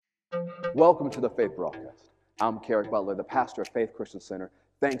Welcome to the Faith Broadcast. I'm Carrick Butler, the pastor of Faith Christian Center.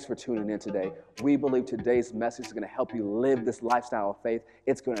 Thanks for tuning in today. We believe today's message is going to help you live this lifestyle of faith.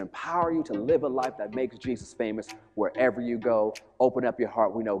 It's going to empower you to live a life that makes Jesus famous wherever you go. Open up your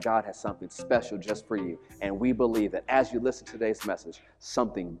heart. We know God has something special just for you. And we believe that as you listen to today's message,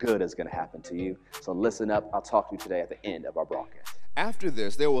 something good is going to happen to you. So listen up. I'll talk to you today at the end of our broadcast. After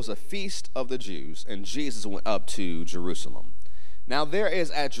this, there was a feast of the Jews, and Jesus went up to Jerusalem. Now there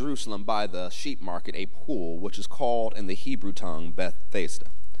is at Jerusalem by the sheep market a pool, which is called in the Hebrew tongue Bethesda,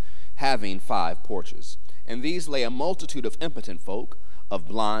 having 5 porches. And these lay a multitude of impotent folk, of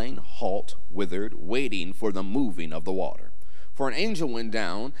blind, halt, withered, waiting for the moving of the water. For an angel went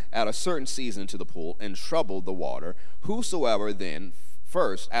down at a certain season to the pool and troubled the water. Whosoever then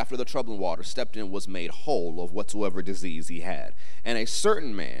first, after the troubling water, stepped in was made whole of whatsoever disease he had. And a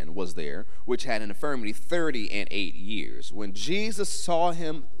certain man was there, which had an infirmity 38 years. When Jesus saw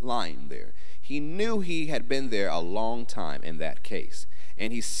him lying there, he knew he had been there a long time in that case.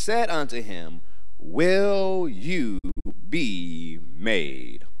 And he said unto him, Will you be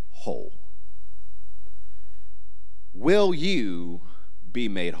made whole? Will you be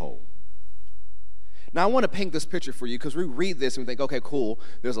made whole? Now, I want to paint this picture for you because we read this and we think, okay, cool,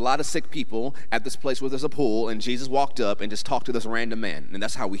 there's a lot of sick people at this place where there's a pool, and Jesus walked up and just talked to this random man, and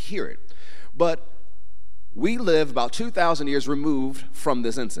that's how we hear it. But we live about 2,000 years removed from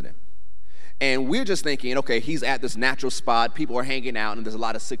this incident, and we're just thinking, okay, he's at this natural spot, people are hanging out, and there's a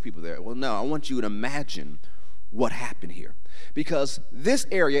lot of sick people there. Well, no, I want you to imagine what happened here, because this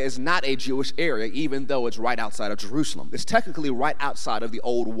area is not a Jewish area, even though it's right outside of Jerusalem. It's technically right outside of the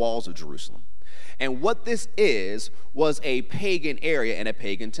old walls of Jerusalem. And what this was a pagan area and a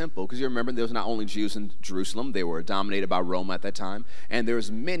pagan temple. Because you remember, there was not only Jews in Jerusalem, they were dominated by Rome at that time, and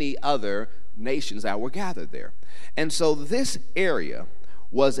there's many other nations that were gathered there. And so this area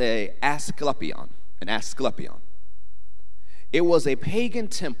was an Asclepion. It was a pagan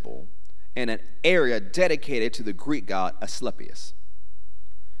temple and an area dedicated to the Greek god Asclepius.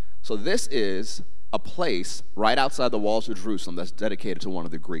 So this is a place right outside the walls of Jerusalem that's dedicated to one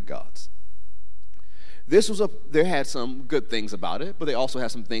of the Greek gods. There had some good things about it, but they also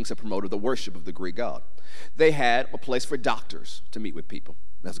had some things that promoted the worship of the Greek god. They had a place for doctors to meet with people.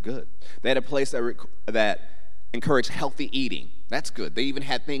 That's good. They had a place that encouraged healthy eating. That's good. They even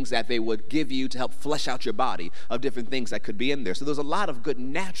had things that they would give you to help flesh out your body of different things that could be in there. So there's a lot of good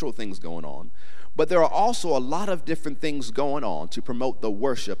natural things going on, but there are also a lot of different things going on to promote the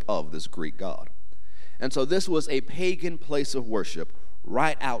worship of this Greek god. And so this was a pagan place of worship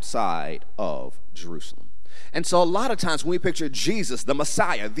right outside of Jerusalem. And so a lot of times when we picture Jesus, the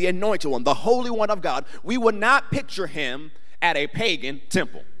Messiah, the anointed one, the Holy One of God, we would not picture him at a pagan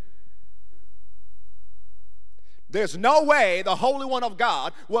temple. There's no way the Holy One of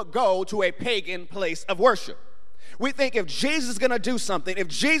God would go to a pagan place of worship. We think if Jesus is going to do something, if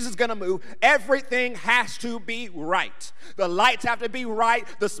Jesus is going to move, everything has to be right. The lights have to be right.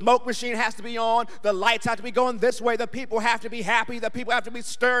 The smoke machine has to be on. The lights have to be going this way. The people have to be happy. The people have to be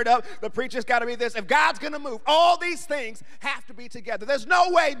stirred up. The preacher's got to be this. If God's going to move, all these things have to be together. There's no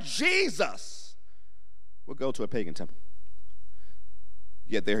way Jesus would go to a pagan temple.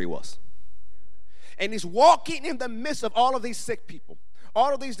 Yet there he was. And he's walking in the midst of all of these sick people,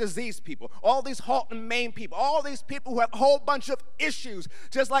 all of these diseased people, all these halt and maimed people, all these people who have a whole bunch of issues.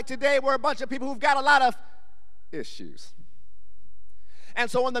 Just like today, we're a bunch of people who've got a lot of issues. And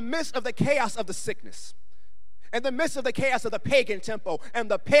so in the midst of the chaos of the sickness, in the midst of the chaos of the pagan temple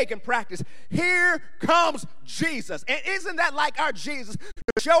and the pagan practice, here comes Jesus. And isn't that like our Jesus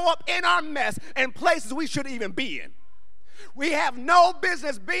to show up in our mess in places we shouldn't even be in? We have no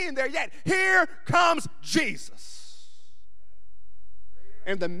business being there yet. Here comes Jesus.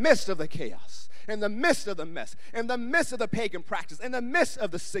 In the midst of the chaos, in the midst of the mess, in the midst of the pagan practice, in the midst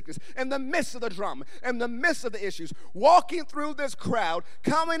of the sickness, in the midst of the drama, in the midst of the issues, walking through this crowd,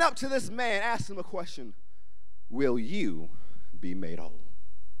 coming up to this man, asking him a question: will you be made whole?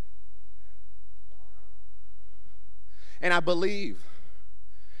 And I believe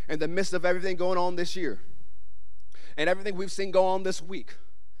in the midst of everything going on this year and everything we've seen go on this week,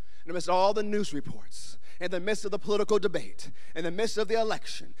 in the midst of all the news reports, in the midst of the political debate, in the midst of the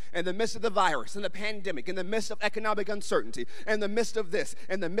election, in the midst of the virus and the pandemic, in the midst of economic uncertainty, in the midst of this,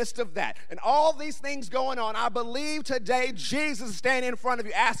 in the midst of that, and all these things going on, I believe today Jesus is standing in front of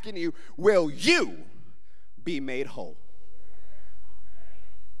you asking you, will you be made whole?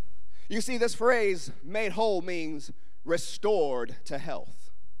 You see, this phrase, made whole, means restored to health.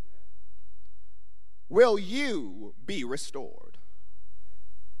 Will you be restored?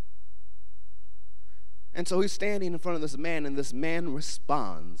 And so he's standing in front of this man, and this man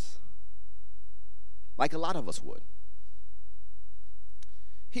responds like a lot of us would.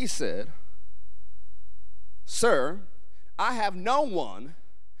 He said, "Sir, I have no one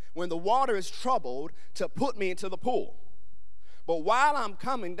when the water is troubled to put me into the pool. But while I'm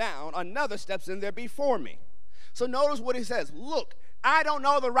coming down, another steps in there before me." So notice what he says. Look, I don't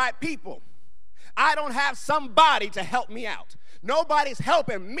know the right people. I don't have somebody to help me out. Nobody's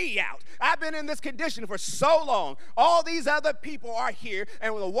helping me out. I've been in this condition for so long. All these other people are here,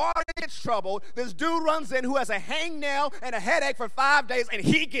 and when the water gets troubled, this dude runs in who has a hangnail and a headache for 5 days, and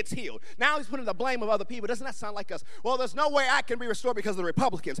he gets healed. Now he's putting the blame of other people. Doesn't that sound like us? Well, there's no way I can be restored because of the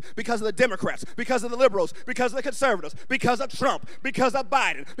Republicans, because of the Democrats, because of the liberals, because of the conservatives, because of Trump, because of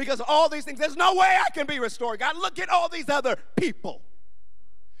Biden, because of all these things. There's no way I can be restored. God, look at all these other people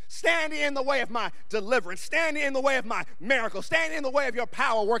standing in the way of my deliverance, standing in the way of my miracle, standing in the way of your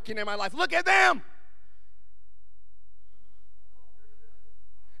power working in my life. Look at them.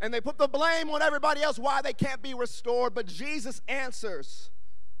 And they put the blame on everybody else why they can't be restored, but Jesus answers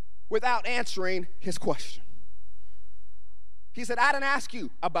without answering his question. He said, I didn't ask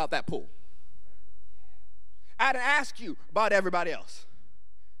you about that pool. I didn't ask you about everybody else.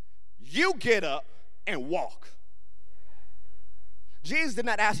 You get up and walk. Jesus did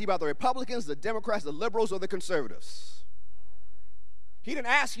not ask you about the Republicans, the Democrats, the liberals, or the conservatives. He didn't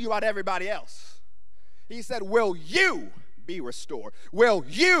ask you about everybody else. He said, will you be restored? Will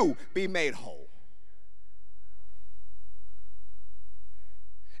you be made whole?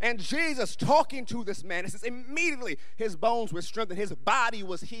 And Jesus talking to this man, it says immediately his bones were strengthened, his body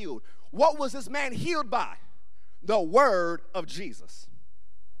was healed. What was this man healed by? The word of Jesus.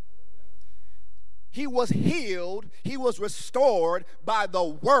 He was healed, he was restored by the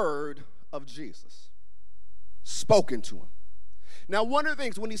word of Jesus, spoken to him. Now, one of the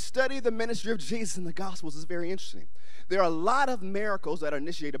things, when you study the ministry of Jesus in the Gospels, is very interesting. There are a lot of miracles that are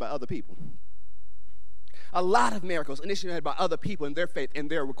initiated by other people. A lot of miracles initiated by other people in their faith and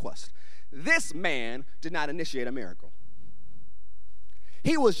their request. This man did not initiate a miracle.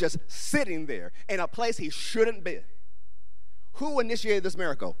 He was just sitting there in a place he shouldn't be. Who initiated this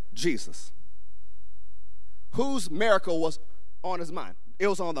miracle? Jesus. Whose miracle was on his mind? It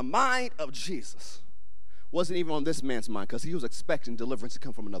was on the mind of Jesus. Wasn't even on this man's mind because he was expecting deliverance to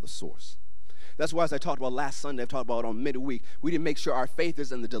come from another source. That's why, as I talked about last Sunday, I talked about it on midweek, we need to make sure our faith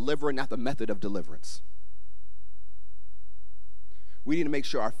is in the deliverer, not the method of deliverance. We need to make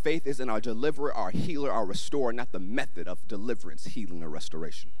sure our faith is in our deliverer, our healer, our restorer, not the method of deliverance, healing, or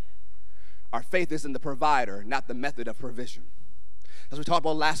restoration. Our faith is in the provider, not the method of provision. As we talked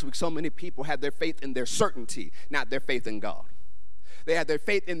about last week, so many people had their faith in their certainty, not their faith in God. They had their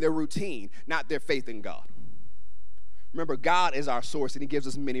faith in their routine, not their faith in God. Remember, God is our source, and he gives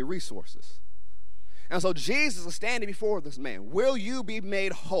us many resources. And so Jesus is standing before this man. Will you be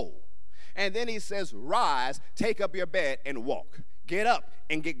made whole? And then he says, rise, take up your bed, and walk. Get up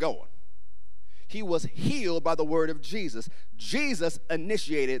and get going. He was healed by the word of Jesus. Jesus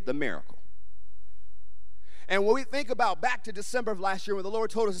initiated the miracle. And when we think about back to December of last year, when the Lord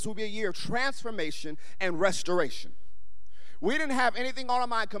told us this would be a year of transformation and restoration, we didn't have anything on our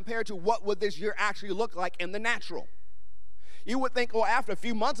mind compared to what would this year actually look like in the natural. You would think, well, after a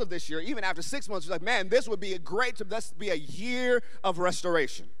few months of this year, even after 6 months, you're like, man, this would be a year of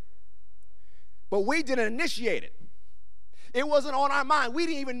restoration. But we didn't initiate it. It wasn't on our mind. We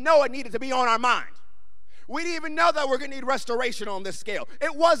didn't even know it needed to be on our mind. We didn't even know that we're going to need restoration on this scale.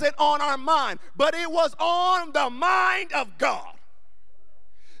 It wasn't on our mind, but it was on the mind of God.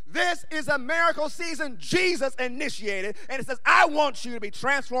 This is a miracle season Jesus initiated, and it says, I want you to be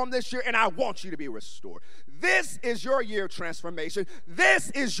transformed this year, and I want you to be restored. This is your year of transformation. This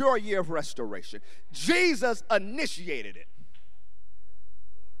is your year of restoration. Jesus initiated it.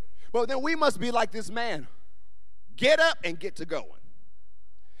 But then we must be like this man. Get up and get to going.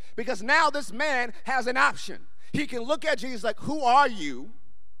 Because now this man has an option. He can look at Jesus like, who are you?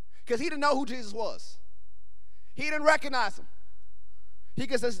 Because he didn't know who Jesus was. He didn't recognize him. He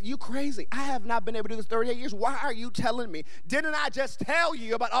says, you crazy. I have not been able to do this 38 years. Why are you telling me? Didn't I just tell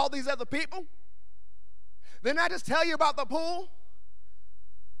you about all these other people? Didn't I just tell you about the pool?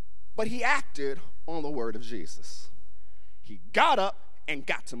 But he acted on the word of Jesus. He got up and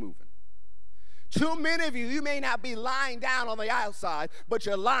got to moving. Too many of you may not be lying down on the outside, but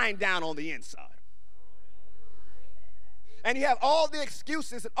you're lying down on the inside. And you have all the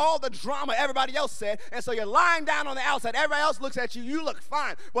excuses and all the drama everybody else said, and so you're lying down on the outside. Everybody else looks at you, you look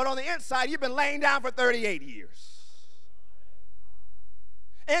fine. But on the inside, you've been laying down for 38 years.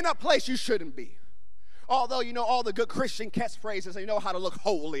 In a place you shouldn't be. Although you know all the good Christian catchphrases, and you know how to look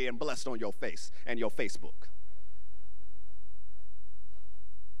holy and blessed on your face and your Facebook.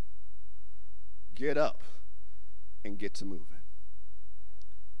 get up and get to moving?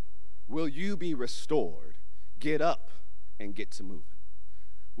 Will you be restored? Get up and get to moving.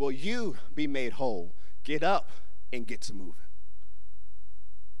 Will you be made whole? Get up and get to moving.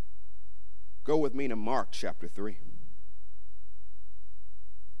 Go with me to Mark chapter 3.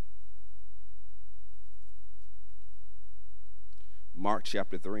 Mark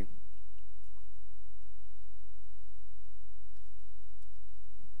chapter 3.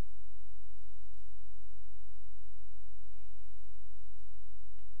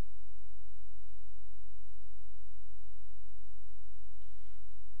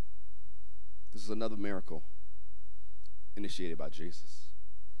 This is another miracle initiated by Jesus.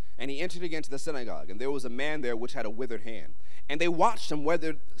 And he entered again to the synagogue, and there was a man there which had a withered hand. And they watched him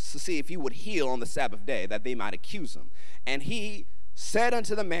whether to see if he would heal on the Sabbath day, that they might accuse him. And he said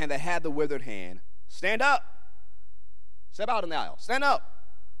unto the man that had the withered hand, stand up. Step out in the aisle. Stand up.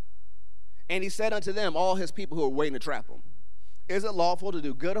 And he said unto them, all his people who were waiting to trap him, is it lawful to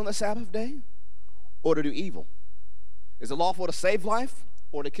do good on the Sabbath day or to do evil? Is it lawful to save life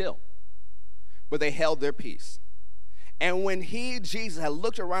or to kill? But they held their peace. And when Jesus, had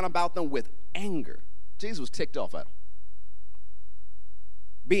looked around about them with anger, Jesus was ticked off at them,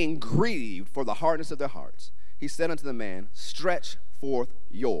 being grieved for the hardness of their hearts, he said unto the man, stretch forth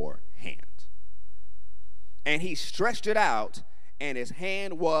your hand. And he stretched it out, and his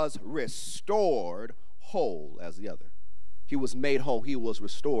hand was restored whole as the other. He was made whole. He was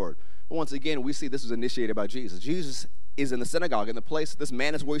restored. But once again, we see this was initiated by Jesus. Jesus is in the synagogue, in the place this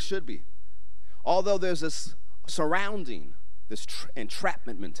man is where he should be. Although there's this surrounding this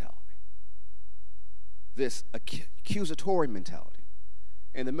entrapment mentality, this accusatory mentality.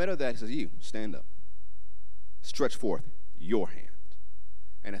 In the middle of that, he says, you, stand up. Stretch forth your hand.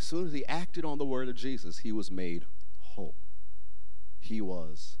 And as soon as he acted on the word of Jesus, he was made whole. He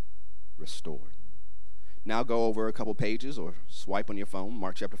was restored. Now go over a couple pages or swipe on your phone,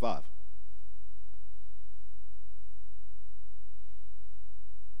 Mark chapter 5.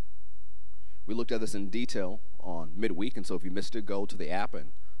 We looked at this in detail on midweek, and so if you missed it, go to the app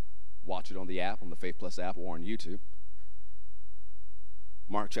and watch it on the app, on the Faith Plus app, or on YouTube.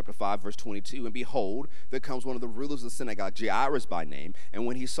 Mark chapter 5, verse 22, and behold, there comes one of the rulers of the synagogue, Jairus by name, and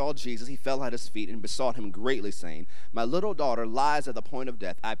when he saw Jesus, he fell at his feet and besought him greatly, saying, my little daughter lies at the point of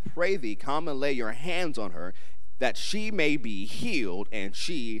death. I pray thee, come and lay your hands on her, that she may be healed, and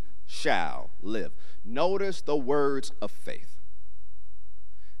she shall live. Notice the words of faith.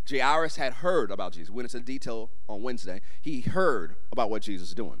 Jairus had heard about Jesus. We went into detail on Wednesday. He heard about what Jesus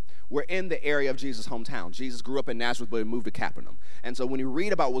is doing. We're in the area of Jesus' hometown. Jesus grew up in Nazareth, but he moved to Capernaum. And so when you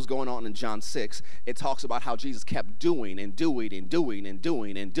read about what's going on in John 6, it talks about how Jesus kept doing and doing and doing and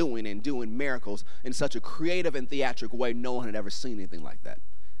doing and doing and doing miracles in such a creative and theatrical way no one had ever seen anything like that.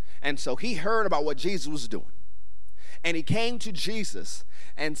 And so he heard about what Jesus was doing. And he came to Jesus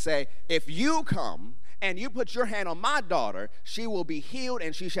and said, if you come and you put your hand on my daughter, she will be healed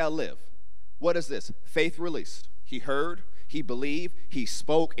and she shall live. What is this? Faith released. He heard, he believed, he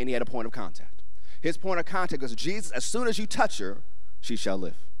spoke, and he had a point of contact. His point of contact was, Jesus, as soon as you touch her, she shall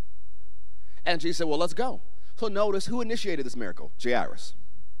live. And Jesus said, well, let's go. So notice who initiated this miracle? Jairus.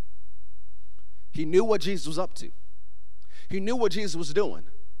 He knew what Jesus was up to. He knew what Jesus was doing.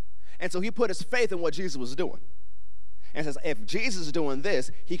 And so he put his faith in what Jesus was doing. And says, if Jesus is doing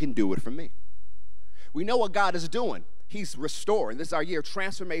this, he can do it for me. We know what God is doing. He's restoring. This is our year of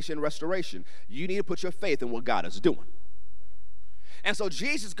transformation and restoration. You need to put your faith in what God is doing. And so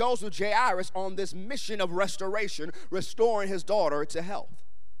Jesus goes with Jairus on this mission of restoration, restoring his daughter to health.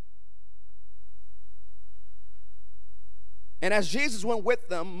 And as Jesus went with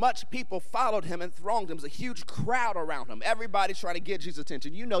them, much people followed him and thronged him. There was a huge crowd around him. Everybody trying to get Jesus'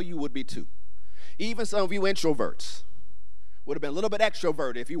 attention. You know you would be too. Even some of you introverts would have been a little bit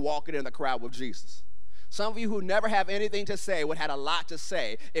extroverted if you walked in the crowd with Jesus. Some of you who never have anything to say would have had a lot to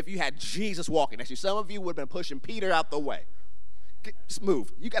say if you had Jesus walking next to you. Some of you would have been pushing Peter out the way. Just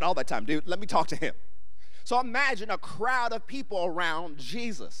move. You got all that time, dude. Let me talk to him. So imagine a crowd of people around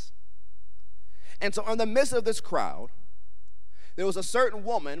Jesus. And so in the midst of this crowd, there was a certain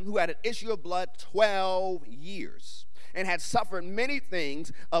woman who had an issue of blood 12 years and had suffered many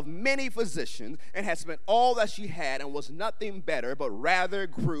things of many physicians and had spent all that she had and was nothing better, but rather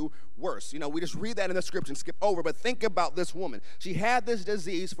grew worse. You know, we just read that in the scripture and skip over, but think about this woman. She had this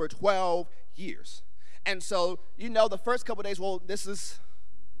disease for 12 years. And so, you know, the first couple of days, well,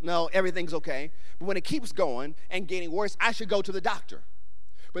 everything's okay. But when it keeps going and getting worse, I should go to the doctor.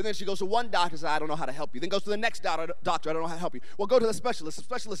 But then she goes to one doctor and says, I don't know how to help you. Then goes to the next doctor, I don't know how to help you. Well, go to the specialist. The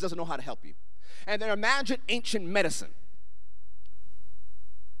specialist doesn't know how to help you. And then imagine ancient medicine.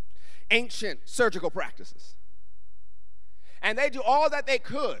 ancient surgical practices. And they do all that they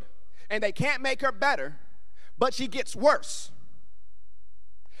could, and they can't make her better, but she gets worse.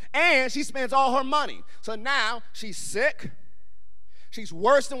 And she spends all her money. So now she's sick, she's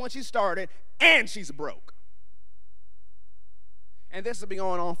worse than when she started, and she's broke. And this has been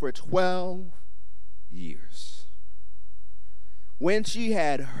going on for 12 years. When she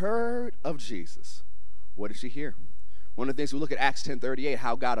had heard of Jesus, what did she hear? One of the things we look at Acts 10:38,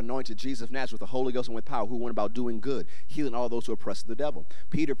 how God anointed Jesus of Nazareth with the Holy Ghost and with power, who went about doing good, healing all those who oppressed the devil.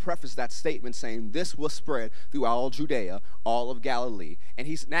 Peter prefaced that statement saying this was spread through all Judea, all of Galilee. And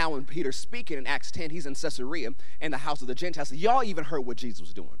he's now, when Peter's speaking in Acts 10, he's in Caesarea in the house of the Gentiles. Y'all even heard what Jesus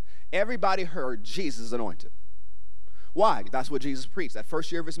was doing. Everybody heard Jesus is anointed. Why? That's what Jesus preached. That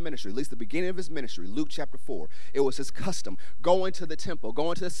first year of his ministry, at least the beginning of his ministry, Luke chapter 4, it was his custom, going to the temple,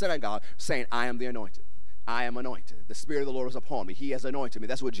 going to the synagogue, saying, I am the anointed. I am anointed. The Spirit of the Lord is upon me. He has anointed me.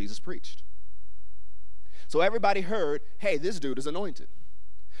 That's what Jesus preached. So everybody heard, hey, this dude is anointed.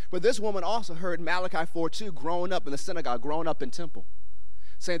 But this woman also heard Malachi 4:2, growing up in the synagogue, growing up in temple,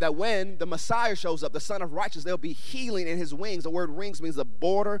 saying that when the Messiah shows up, the Son of Righteousness, there'll be healing in his wings. The word wings means the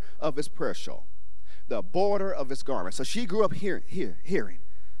border of his prayer shawl, the border of his garment. So she grew up hearing,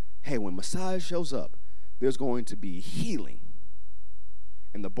 hey, when Messiah shows up, there's going to be healing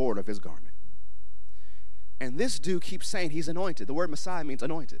in the border of his garment. And this dude keeps saying he's anointed. The word Messiah means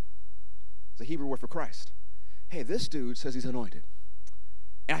anointed. It's a Hebrew word for Christ. Hey, this dude says he's anointed.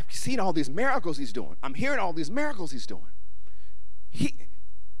 And I've seen all these miracles he's doing. I'm hearing all these miracles he's doing.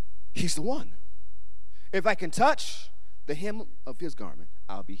 He's the one. If I can touch the hem of his garment,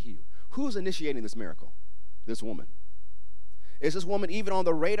 I'll be healed. Who's initiating this miracle? This woman. Is this woman even on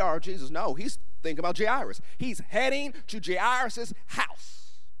the radar of Jesus? No, he's thinking about Jairus. He's heading to Jairus' house.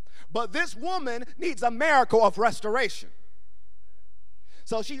 But this woman needs a miracle of restoration.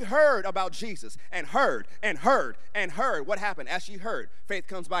 So she heard about Jesus and heard and heard and heard. What happened? As she heard, faith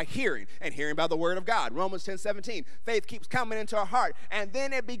comes by hearing, and hearing by the word of God. Romans 10:17, faith keeps coming into her heart. And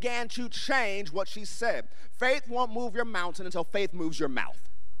then it began to change what she said. Faith won't move your mountain until faith moves your mouth.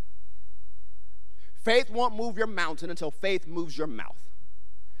 Faith won't move your mountain until faith moves your mouth.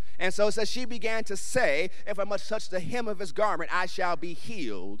 And so it says she began to say, if I must touch the hem of his garment, I shall be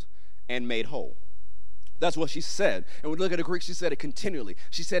healed and made whole. That's what she said. And when we look at the Greek, she said it continually.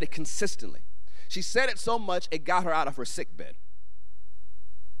 She said it consistently. She said it so much, it got her out of her sick bed.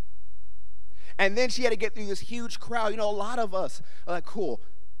 And then she had to get through this huge crowd. You know, a lot of us are like, cool,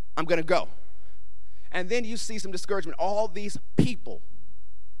 I'm going to go. And then you see some discouragement. All these people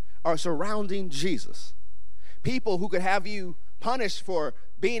are surrounding Jesus. People who could have you punished for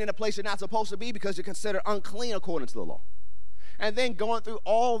being in a place you're not supposed to be because you're considered unclean according to the law. And then going through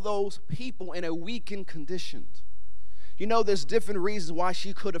all those people in a weakened condition. You know, there's different reasons why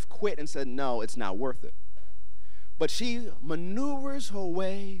she could have quit and said, no, it's not worth it. But she maneuvers her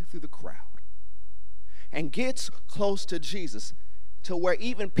way through the crowd and gets close to Jesus to where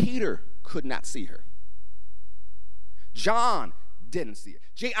even Peter could not see her. John didn't see her.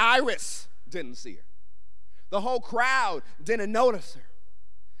 Jairus didn't see her. The whole crowd didn't notice her.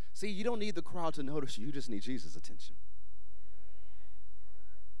 See, you don't need the crowd to notice you. You just need Jesus' attention.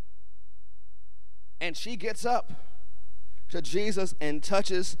 And she gets up to Jesus and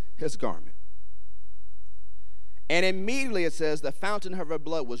touches his garment. And immediately it says the fountain of her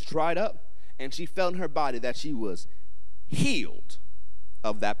blood was dried up, and she felt in her body that she was healed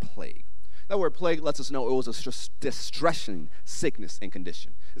of that plague. That word plague lets us know it was a distressing sickness and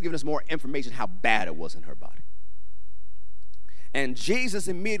condition. It's giving us more information how bad it was in her body. And Jesus,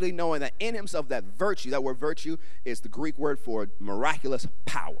 immediately knowing that in himself that virtue, that word virtue is the Greek word for miraculous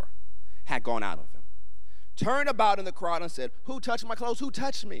power, had gone out of him, turned about in the crowd and said, who touched my clothes? Who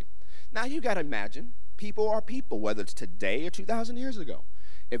touched me? Now you got to imagine, people are people, whether it's today or 2,000 years ago.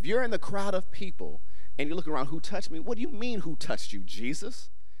 If you're in the crowd of people and you're looking around, who touched me? What do you mean, who touched you, Jesus?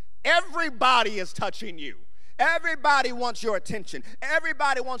 Everybody is touching you. Everybody wants your attention.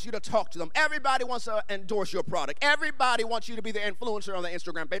 Everybody wants you to talk to them. Everybody wants to endorse your product. Everybody wants you to be the influencer on the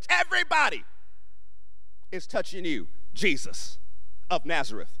Instagram page. Everybody is touching you, Jesus of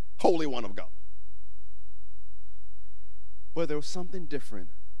Nazareth, Holy One of God. But there was something different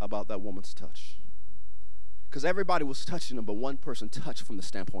about that woman's touch. Because everybody was touching him, but one person touched from the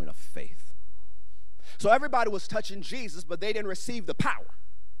standpoint of faith. So everybody was touching Jesus, but they didn't receive the power,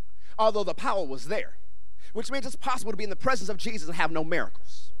 although the power was there, which means it's possible to be in the presence of Jesus and have no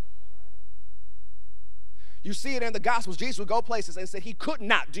miracles. You see it in the Gospels. Jesus would go places and said he could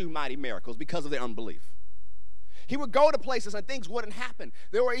not do mighty miracles because of their unbelief. He would go to places and things wouldn't happen.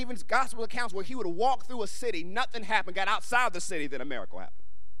 There were even gospel accounts where he would walk through a city, nothing happened, got outside the city, then a miracle happened.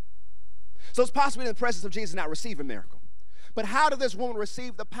 So it's possible in the presence of Jesus not receive a miracle. But how did this woman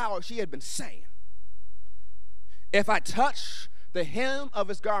receive the power she had been saying? If I touch the hem of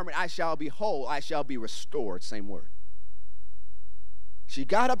his garment, I shall be whole, I shall be restored. Same word. She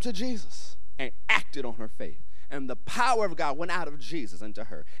got up to Jesus and acted on her faith. And the power of God went out of Jesus into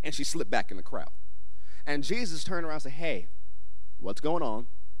her. And she slipped back in the crowd. And Jesus turned around and said, hey, what's going on?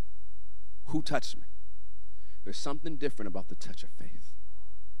 Who touched me? There's something different about the touch of faith.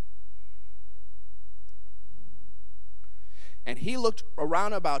 And he looked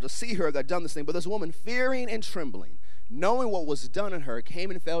around about to see her that had done this thing. But this woman, fearing and trembling, knowing what was done in her, came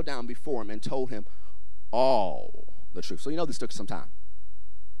and fell down before him and told him all the truth. So you know this took some time.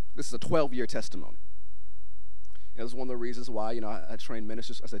 This is a 12-year testimony. It was one of the reasons why, I trained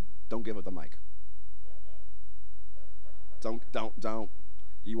ministers. I said, don't give up the mic. Don't.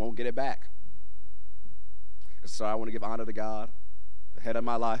 You won't get it back. So I want to give honor to God, the head of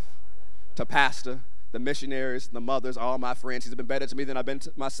my life, to pastor, the missionaries, the mothers, all my friends. He's been better to me than I've been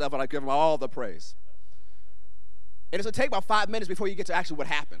to myself, and I give him all the praise. And it's going to take about 5 minutes before you get to actually what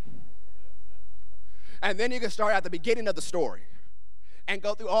happened. And then you can start at the beginning of the story and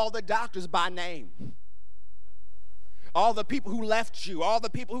go through all the doctors by name. All the people who left you, all the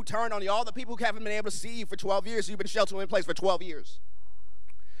people who turned on you, all the people who haven't been able to see you for 12 years. You've been sheltered in place for 12 years.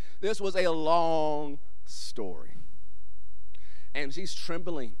 This was a long story. And she's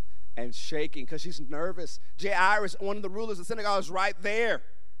trembling and shaking because she's nervous. Jairus, one of the rulers of the synagogue, is right there.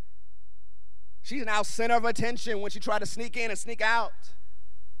 She's now center of attention when she tried to sneak in and sneak out.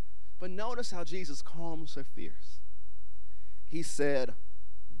 But notice how Jesus calms her fears. He said,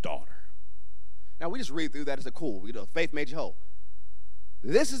 daughter. Now, we just read through that as a cool, faith made you whole.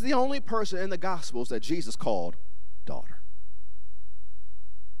 This is the only person in the Gospels that Jesus called daughter.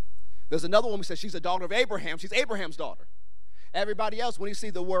 There's another one who says she's a daughter of Abraham. She's Abraham's daughter. Everybody else, when you see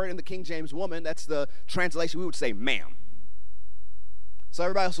the word in the King James woman, that's the translation, we would say ma'am. So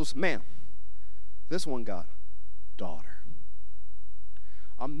everybody else was ma'am. This one got daughter.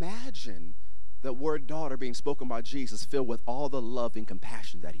 Imagine the word daughter being spoken by Jesus filled with all the love and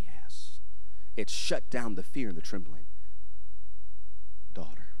compassion that he has. It shut down the fear and the trembling.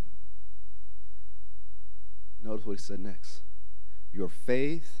 Daughter. Notice what he said next. Your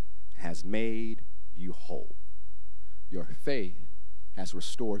faith has made you whole. Your faith has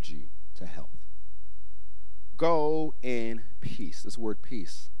restored you to health. Go in peace. This word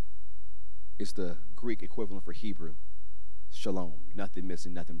peace is the Greek equivalent for Hebrew. Shalom, nothing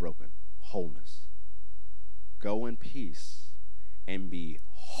missing, nothing broken. Wholeness. Go in peace and be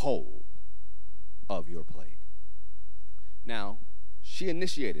whole of your plague. Now, she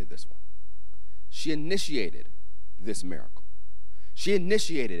initiated this one. She initiated this miracle. She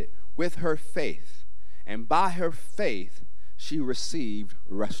initiated it with her faith. And by her faith, she received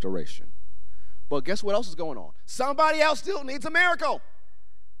restoration. But guess what else is going on? Somebody else still needs a miracle.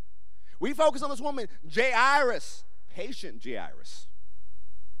 We focus on this woman, Jairus, patient Jairus.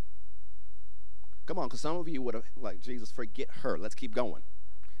 Come on, because some of you would have, like, Jesus, forget her. Let's keep going.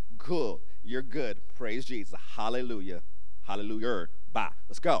 Good. You're good. Praise Jesus. Hallelujah. Hallelujah. Bye.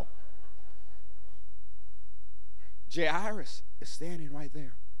 Let's go. Jairus is standing right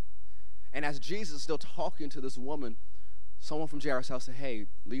there. And as Jesus is still talking to this woman, someone from Jairus' house said, hey,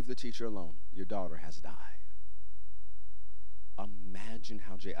 leave the teacher alone. Your daughter has died. Imagine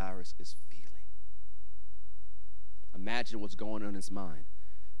how Jairus is feeling. Imagine what's going on in his mind.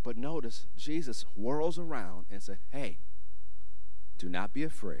 But notice, Jesus whirls around and said, hey, do not be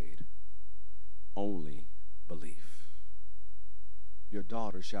afraid, only believe. Your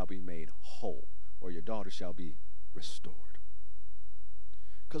daughter shall be made whole, or your daughter shall be restored.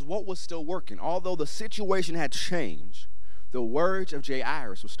 Because what was still working? Although the situation had changed, the words of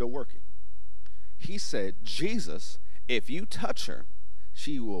Jairus were still working. He said, Jesus, if you touch her,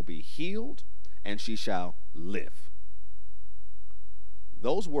 she will be healed and she shall live.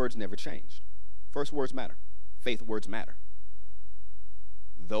 Those words never changed. First words matter. Faith words matter.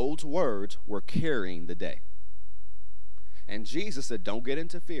 Those words were carrying the day. And Jesus said, don't get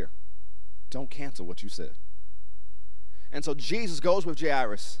into fear. Don't cancel what you said. And so Jesus goes with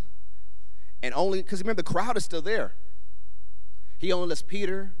Jairus, and only, because remember, the crowd is still there. He only lets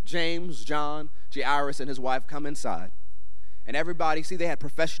Peter, James, John, Jairus, and his wife come inside. And everybody, see, they had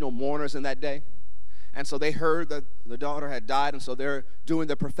professional mourners in that day. And so they heard that the daughter had died, and so they're doing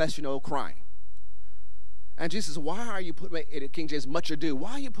the professional crying. And Jesus says, why are you putting, King James, much ado,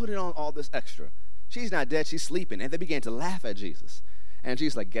 why are you putting on all this extra? She's not dead, she's sleeping. And they began to laugh at Jesus. And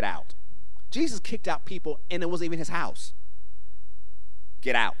Jesus like, get out. Jesus kicked out people, and it wasn't even his house.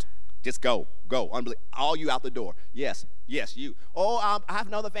 Get out. Just go. All you out the door. Yes, you. Oh, I have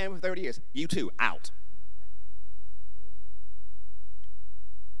another family for 30 years. You too, out.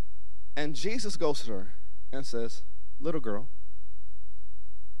 And Jesus goes to her and says, little girl,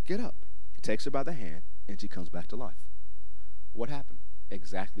 get up. He takes her by the hand, and she comes back to life. What happened?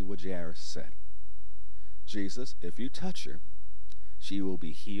 Exactly what Jairus said. Jesus, if you touch her, she will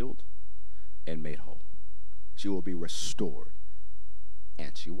be healed and made whole. She will be restored.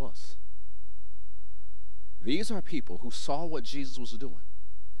 And she was. These are people who saw what Jesus was doing,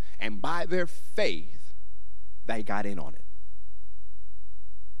 and by their faith, they got in on it.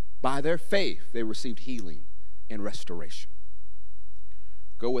 By their faith, they received healing and restoration.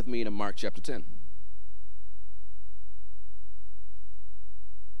 Go with me to Mark chapter 10.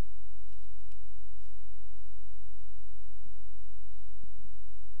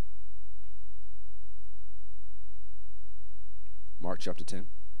 Mark chapter 10.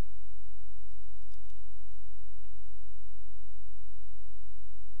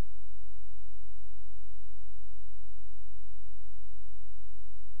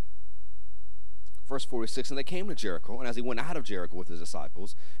 Verse 46, and they came to Jericho, and as he went out of Jericho with his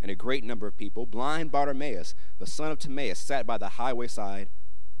disciples and a great number of people, blind Bartimaeus, the son of Timaeus, sat by the highway side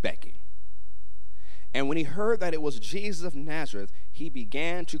begging. And when he heard that it was Jesus of Nazareth, he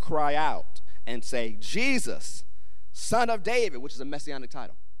began to cry out and say, Jesus, Son of David, which is a messianic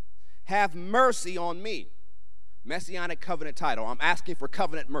title, have mercy on me. Messianic covenant title. I'm asking for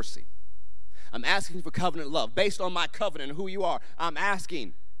covenant mercy. I'm asking for covenant love. Based on my covenant and who you are, I'm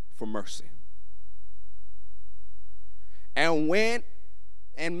asking for mercy. And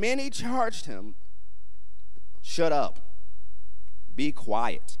many charged him, shut up, be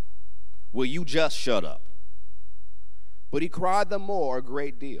quiet. Will you just shut up? But he cried the more a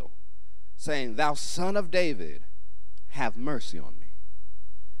great deal, saying, Thou Son of David, have mercy on me.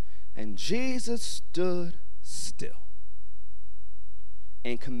 And Jesus stood still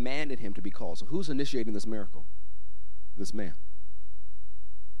and commanded him to be called. So who's initiating this miracle? This man.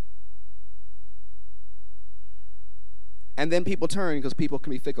 And then people turn because people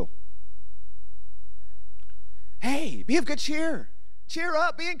can be fickle. Hey, be of good cheer. Cheer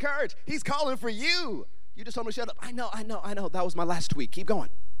up, be encouraged. He's calling for you. You just told me to shut up. I know. That was my last tweet. Keep going.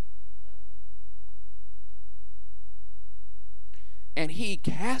 And he,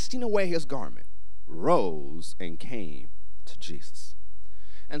 casting away his garment, rose and came to Jesus.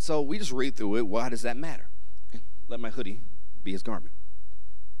 And so we just read through it. Why does that matter? Let my hoodie be his garment.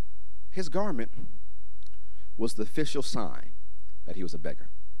 His garment was the official sign that he was a beggar.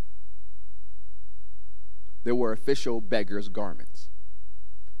 There were official beggars' garments.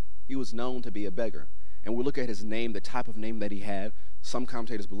 He was known to be a beggar. And we look at his name, the type of name that he had. Some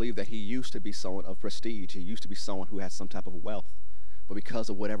commentators believe that he used to be someone of prestige. He used to be someone who had some type of wealth. But because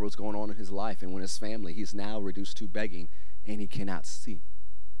of whatever was going on in his life and with his family, he's now reduced to begging, and he cannot see.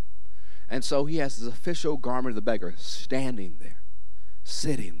 And so he has his official garment of the beggar standing there,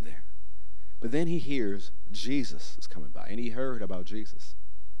 sitting there. But then he hears Jesus is coming by, and he heard about Jesus.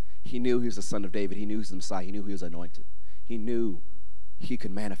 He knew he was the Son of David. He knew he was the Messiah. He knew he was anointed. He knew he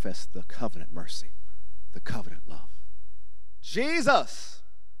could manifest the covenant mercy, the covenant love. Jesus,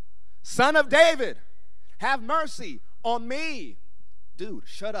 Son of David, have mercy on me. Dude,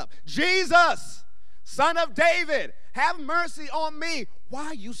 shut up. Jesus, Son of David, have mercy on me. Why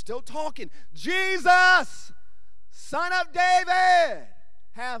are you still talking? Jesus, Son of David,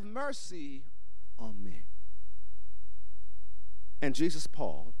 have mercy on me. And Jesus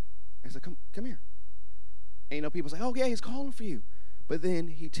paused and said, come here. And you know, people say, oh yeah, he's calling for you. But then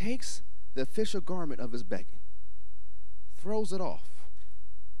he takes the official garment of his begging, throws it off,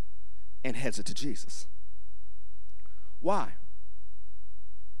 and heads it to Jesus. Why?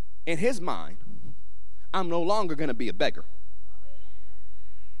 In his mind, I'm no longer going to be a beggar.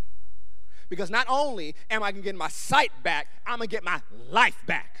 Because not only am I going to get my sight back, I'm going to get my life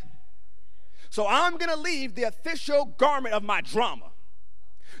back. So I'm going to leave the official garment of my drama,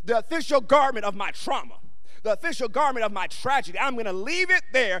 the official garment of my trauma, the official garment of my tragedy. I'm going to leave it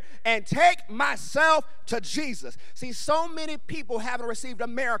there and take myself to Jesus. See, so many people haven't received a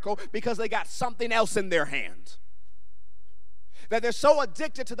miracle because they got something else in their hand. That they're so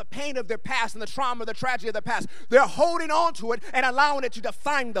addicted to the pain of their past and the trauma, the tragedy of their past. They're holding on to it and allowing it to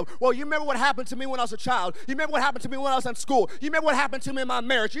define them. Well, you remember what happened to me when I was a child. You remember what happened to me when I was in school. You remember what happened to me in my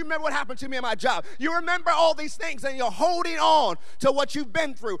marriage. You remember what happened to me in my job. You remember all these things, and you're holding on to what you've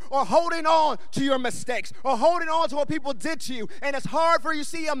been through, or holding on to your mistakes, or holding on to what people did to you. And it's hard for you to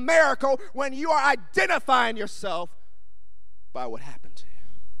see a miracle when you are identifying yourself by what happened to you.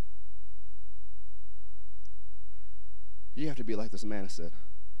 You have to be like this man said,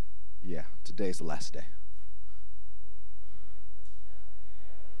 Yeah, today's the last day.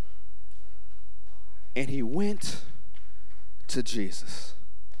 And he went to Jesus.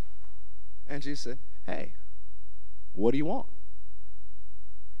 And Jesus said, hey, what do you want?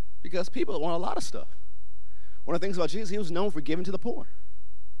 Because people want a lot of stuff. One of the things about Jesus, he was known for giving to the poor.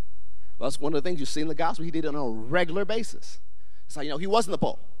 Well, that's one of the things you see in the gospel. He did it on a regular basis. It's like, he wasn't the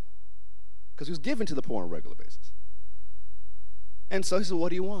poor because he was giving to the poor on a regular basis. And so he said, what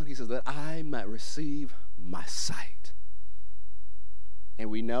do you want? He says, that I might receive my sight. And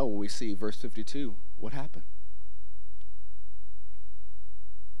we know when we see verse 52, what happened?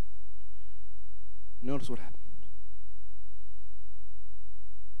 Notice what happened.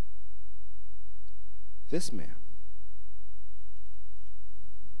 This man,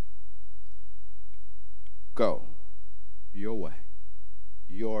 go your way.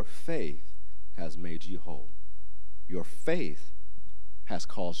 Your faith has made you whole. Your faith has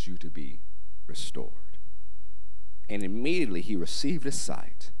caused you to be restored. And immediately he received his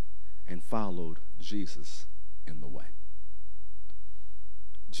sight and followed Jesus in the way.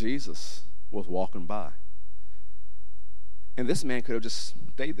 Jesus was walking by. And this man could have just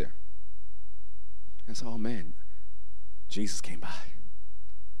stayed there. And so, oh man, Jesus came by.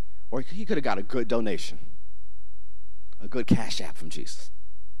 Or he could have got a good donation, a good cash app from Jesus.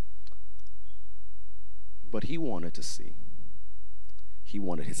 But he wanted to see. He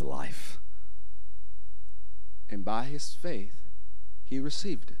wanted his life. And by his faith, he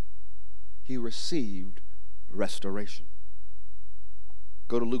received it. He received restoration.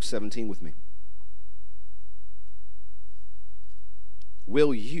 Go to Luke 17 with me.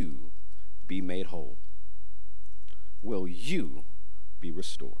 Will you be made whole? Will you be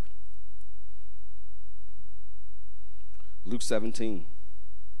restored? Luke 17.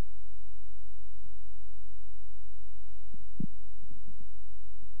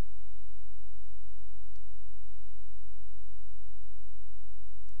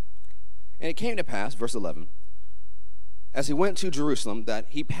 And it came to pass, verse 11, as he went to Jerusalem, that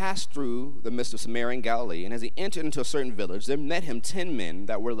he passed through the midst of Samaria and Galilee, and as he entered into a certain village, there met him 10 men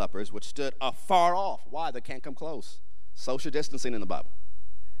that were lepers, which stood afar off. Why? They can't come close. Social distancing in the Bible.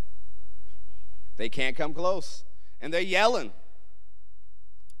 They can't come close. And they're yelling,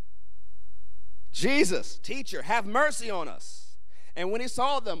 Jesus, teacher, have mercy on us. And when he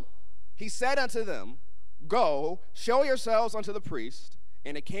saw them, he said unto them, go, show yourselves unto the priest.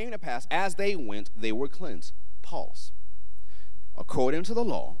 And it came to pass, as they went, they were cleansed. Pause. According to the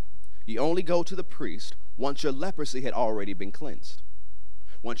law, you only go to the priest once your leprosy had already been cleansed.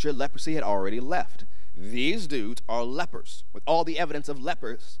 Once your leprosy had already left. These dudes are lepers with all the evidence of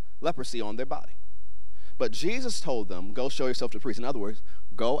leprosy on their body. But Jesus told them, go show yourself to the priest. In other words,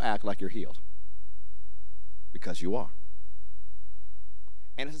 go act like you're healed. Because you are.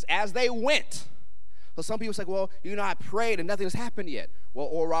 And it says, as they went. So some people say, well, I prayed and nothing has happened yet. Well,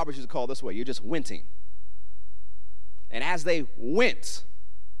 Oral Roberts used to call it this way. You're just winting. And as they went,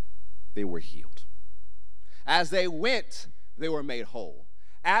 they were healed. As they went, they were made whole.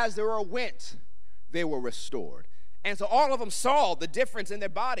 As they went, they were restored. And so all of them saw the difference in their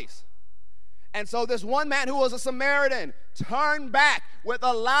bodies. And so this one man who was a Samaritan turned back with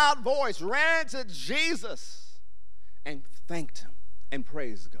a loud voice, ran to Jesus, and thanked him and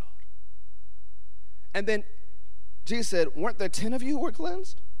praised God. And then Jesus said, weren't there 10 of you who were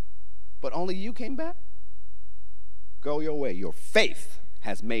cleansed? But only you came back? Go your way. Your faith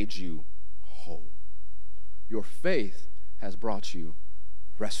has made you whole. Your faith has brought you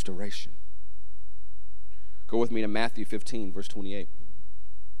restoration. Go with me to Matthew 15, verse 28.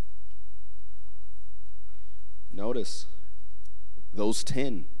 Notice, those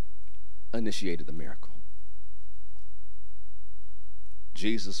 10 initiated the miracle.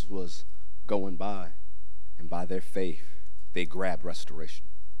 Jesus was going by, and by their faith, they grabbed restoration.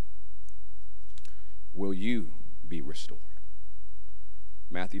 Will you be restored?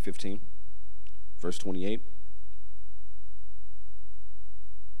 Matthew 15, verse 28.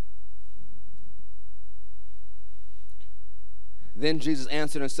 Then Jesus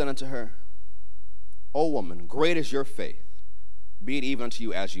answered and said unto her, O woman, great is your faith. Be it even unto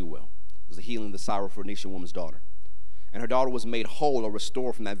you as you will. It was the healing of the Syrophoenician woman's daughter. And her daughter was made whole or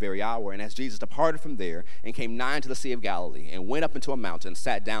restored from that very hour. And as Jesus departed from there and came nigh unto the Sea of Galilee, and went up into a mountain and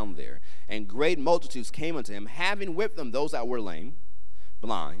sat down there, and great multitudes came unto him, having with them those that were lame,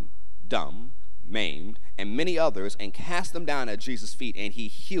 blind, dumb, maimed, and many others, and cast them down at Jesus' feet, and he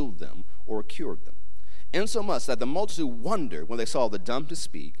healed them or cured them. Insomuch that the multitude wondered when they saw the dumb to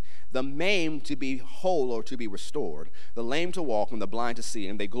speak, the maimed to be whole or to be restored, the lame to walk, and the blind to see,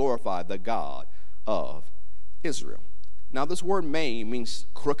 and they glorified the God of Israel. Now this word maimed means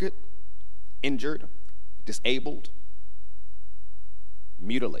crooked injured, disabled,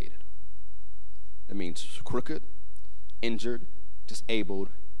 mutilated. That means crooked, injured, disabled,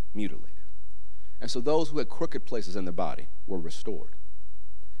 mutilated. And so those who had crooked places in their body were restored.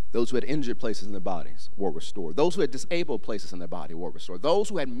 Those who had injured places in their bodies were restored. Those who had disabled places in their body were restored. Those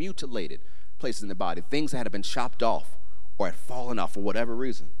who had mutilated places in their body, things that had been chopped off or had fallen off for whatever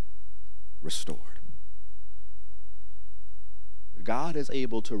reason, restored. God is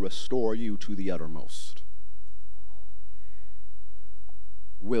able to restore you to the uttermost.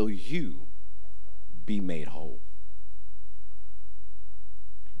 Will you be made whole?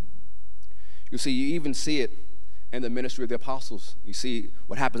 You see, you even see it in the ministry of the apostles. You see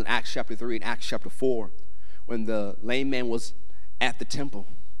what happens in Acts chapter 3 and Acts chapter 4 when the lame man was at the temple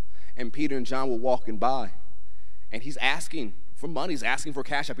and Peter and John were walking by and he's asking for money, he's asking for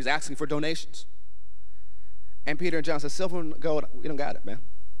cash up, he's asking for donations. And Peter and John said, silver and gold, we don't got it, man.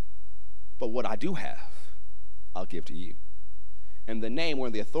 But what I do have, I'll give to you. And the name or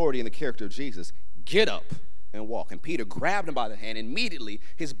the authority and the character of Jesus, get up and walk. And Peter grabbed him by the hand. Immediately,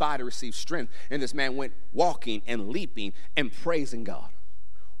 his body received strength. And this man went walking and leaping and praising God.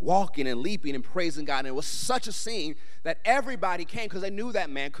 Walking and leaping and praising God. And it was such a scene that everybody came because they knew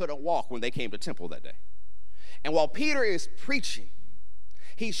that man couldn't walk when they came to temple that day. And while Peter is preaching,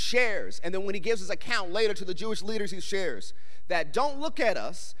 he shares, and then when he gives his account later to the Jewish leaders, he shares that don't look at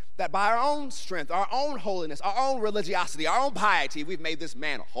us, that by our own strength, our own holiness, our own religiosity, our own piety, we've made this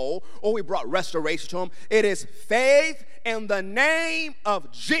man whole, or we brought restoration to him. It is faith in the name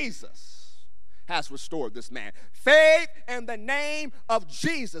of Jesus has restored this man. Faith in the name of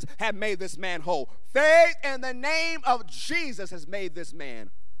Jesus has made this man whole. Faith in the name of Jesus has made this man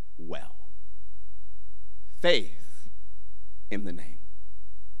well. Faith in the name.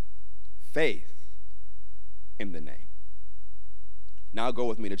 Faith in the name. Now go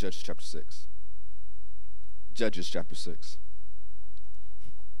with me to Judges chapter 6. Judges chapter 6.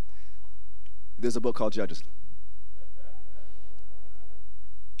 There's a book called Judges.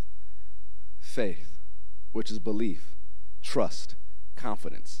 Faith, which is belief, trust,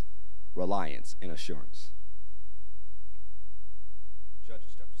 confidence, reliance, and assurance. Judges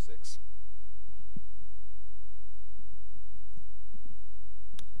chapter 6.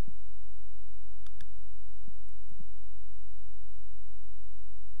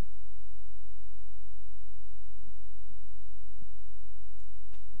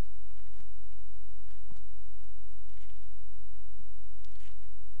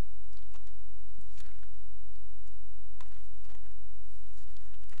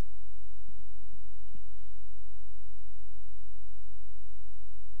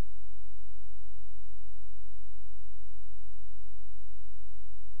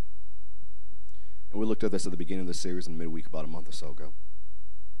 And we looked at this at the beginning of the series in midweek about a month or so ago.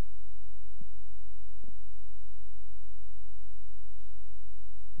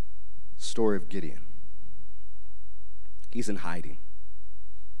 Story of Gideon. He's in hiding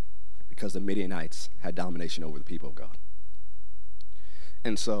because the Midianites had domination over the people of God.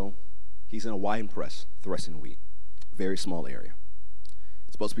 And so he's in a wine press threshing wheat, very small area.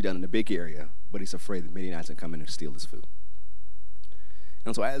 It's supposed to be done in a big area, but he's afraid the Midianites can come in and steal his food.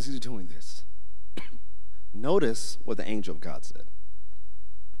 And so as he's doing this, notice what the angel of God said.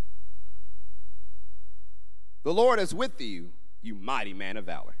 The Lord is with you, you mighty man of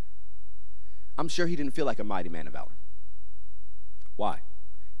valor. I'm sure he didn't feel like a mighty man of valor. Why?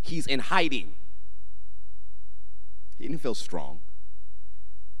 He's in hiding. He didn't feel strong.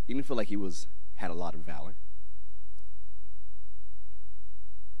 He didn't feel like he had a lot of valor.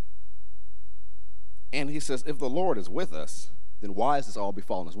 And he says, if the Lord is with us, then why is this all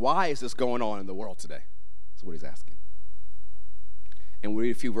befalling us? Why is this going on in the world today? That's what he's asking. And we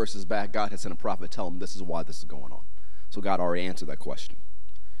read a few verses back, God had sent a prophet to tell him this is why this is going on. So God already answered that question.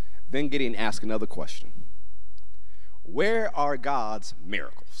 Then Gideon asked another question. Where are God's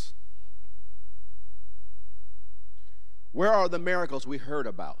miracles? Where are the miracles we heard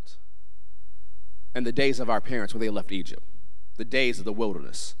about in the days of our parents when they left Egypt? The days of the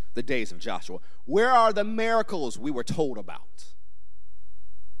wilderness, the days of Joshua. Where are the miracles we were told about?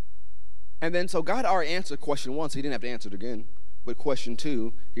 And then so God already answered question 1, so he didn't have to answer it again. But question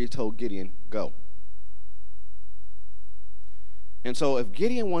 2, he told Gideon, go. And so if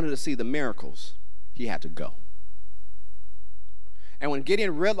Gideon wanted to see the miracles, he had to go. And when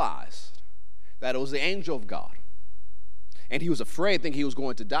Gideon realized that it was the angel of God, and he was afraid, thinking he was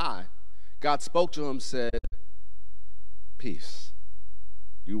going to die, God spoke to him and said, peace,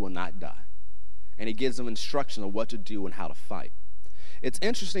 you will not die. And he gives him instruction on what to do and how to fight. It's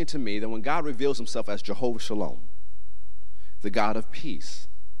interesting to me that when God reveals himself as Jehovah Shalom, the God of peace,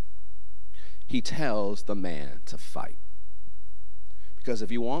 he tells the man to fight. Because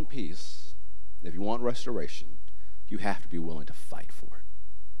if you want peace, if you want restoration, you have to be willing to fight for it.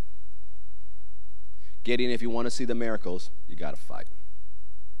 Gideon, if you want to see the miracles, you got to fight.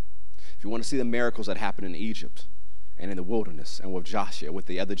 If you want to see the miracles that happened in Egypt and in the wilderness and with Joshua, with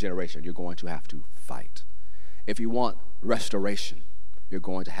the other generation, you're going to have to fight. If you want restoration, you're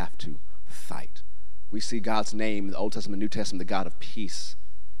going to have to fight. We see God's name in the Old Testament, New Testament, the God of peace.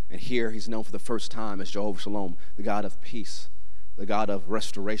 And here he's known for the first time as Jehovah Shalom, the God of peace, the God of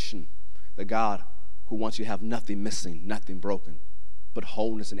restoration, the God who wants you to have nothing missing, nothing broken, but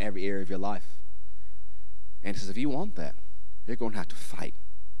wholeness in every area of your life. And he says, if you want that, you're going to have to fight.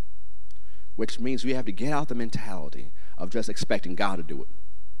 Which means we have to get out the mentality of just expecting God to do it.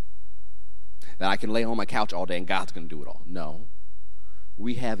 That I can lay on my couch all day and God's going to do it all. No.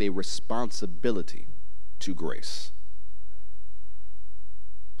 We have a responsibility to grace.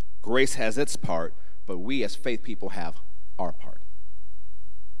 Grace has its part, but we as faith people have our part.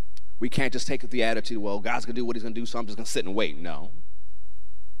 We can't just take the attitude, well, God's going to do what he's going to do, so I'm just going to sit and wait. No.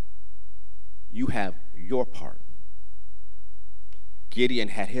 You have your part. Gideon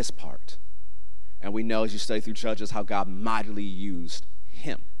had his part. And we know as you study through Judges how God mightily used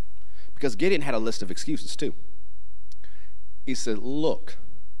him. Because Gideon had a list of excuses too. He said, look,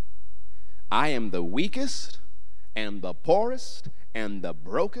 I am the weakest and the poorest and the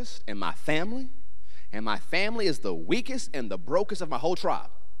brokest in my family. And my family is the weakest and the brokest of my whole tribe.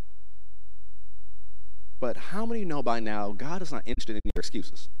 But how many know by now God is not interested in your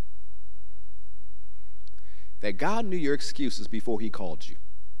excuses? That God knew your excuses before he called you.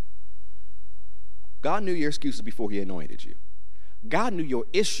 God knew your excuses before he anointed you. God knew your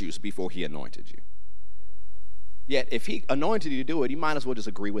issues before he anointed you. Yet if he anointed you to do it, you might as well just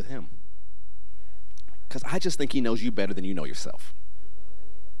agree with him. Because I just think he knows you better than you know yourself.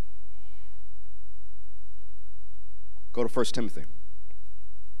 Go to 1 Timothy.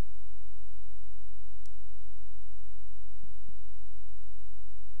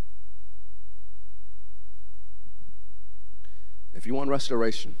 If you want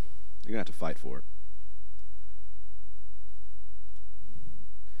restoration, you're going to have to fight for it.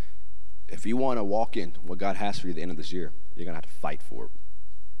 If you want to walk in what God has for you at the end of this year, you're going to have to fight for it.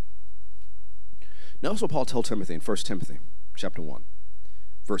 Notice what Paul told Timothy in 1 Timothy chapter 1,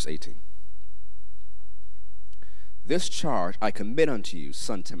 verse 18. This charge I commit unto you,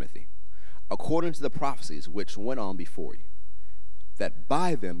 son Timothy, according to the prophecies which went on before you, that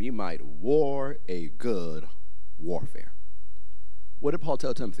by them you might war a good warfare. What did Paul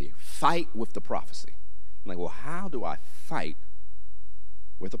tell Timothy? Fight with the prophecy. I'm like, well, how do I fight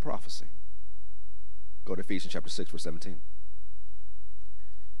with the prophecy? Go to Ephesians chapter 6, verse 17.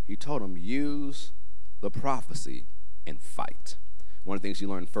 He told him, use the prophecy and fight. One of the things you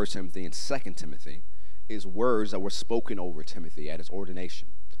learn in 1 Timothy and 2 Timothy is words that were spoken over Timothy at his ordination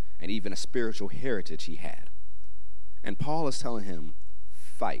and even a spiritual heritage he had. And Paul is telling him,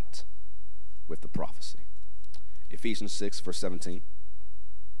 fight with the prophecy. Ephesians 6, verse 17.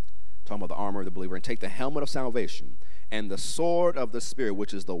 Talking about the armor of the believer. And take the helmet of salvation and the sword of the Spirit,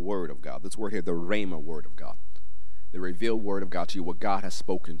 which is the word of God. This word here, the Rhema word of God. The revealed word of God to you, what God has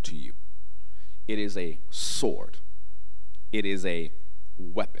spoken to you. It is a sword. It is a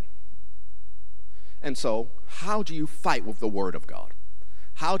weapon. And so, how do you fight with the word of God?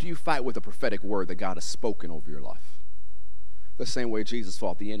 How do you fight with the prophetic word that God has spoken over your life? The same way Jesus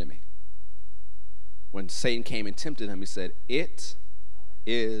fought the enemy. When Satan came and tempted him, he said, it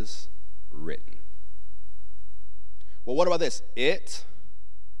is written. Well, what about this? It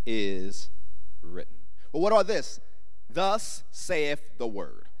is written. Well, what about this? Thus saith the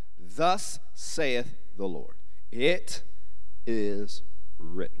word. Thus saith the Lord. It is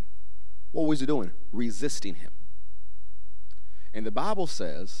written. What was he doing? Resisting him. And the Bible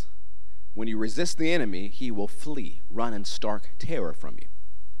says, when you resist the enemy, he will flee, run in stark terror from you.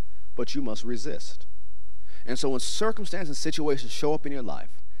 But you must resist. And so when circumstances and situations show up in your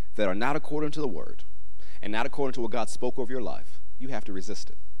life that are not according to the word and not according to what God spoke over your life, you have to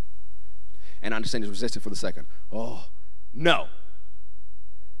resist it. And I understand you resist it for the second. Oh, no.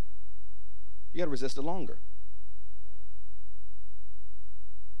 You got to resist it longer.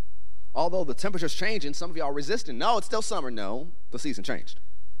 Although the temperature's changing, some of y'all are resisting. No, it's still summer. No, the season changed.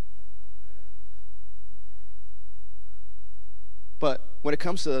 But when it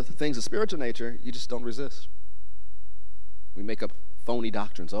comes to things of spiritual nature, you just don't resist. We make up phony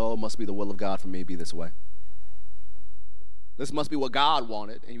doctrines. Oh, it must be the will of God for me to be this way. This must be what God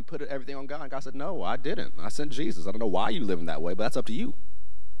wanted. And you put everything on God. And God said, no, I didn't. I sent Jesus. I don't know why you're living that way, but that's up to you.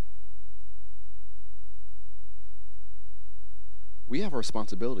 We have a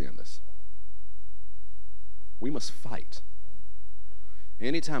responsibility in this. We must fight.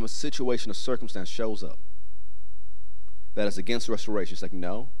 Anytime a situation or circumstance shows up that is against restoration, it's like,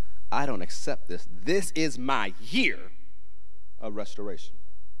 no, I don't accept this. This is my year of restoration.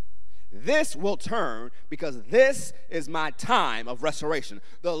 This will turn because this is my time of restoration.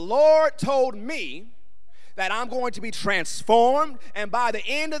 The Lord told me that I'm going to be transformed, and by the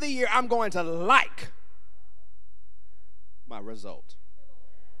end of the year, I'm going to like my result.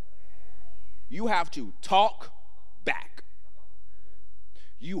 You have to talk back.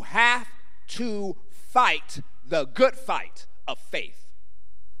 You have to fight the good fight of faith.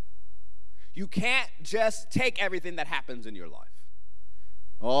 You can't just take everything that happens in your life.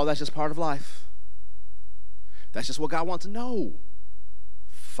 Oh, that's just part of life. That's just what God wants to know.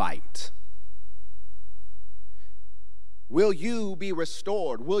 Fight. Will you be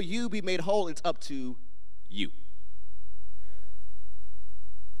restored? Will you be made whole? It's up to you.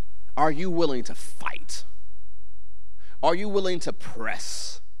 Are you willing to fight? Are you willing to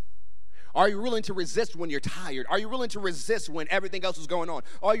press? Are you willing to resist when you're tired? Are you willing to resist when everything else is going on?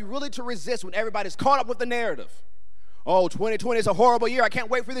 Are you willing to resist when everybody's caught up with the narrative? Oh, 2020 is a horrible year. I can't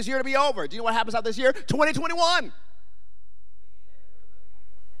wait for this year to be over. Do you know what happens out this year? 2021.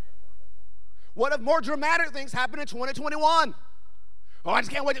 What if more dramatic things happen in 2021? Oh, I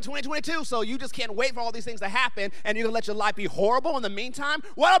just can't wait till 2022. So you just can't wait for all these things to happen, and you're going to let your life be horrible in the meantime?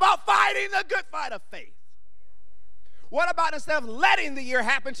 What about fighting the good fight of faith? What about instead of letting the year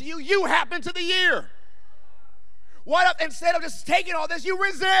happen to you, you happen to the year? What if instead of just taking all this, you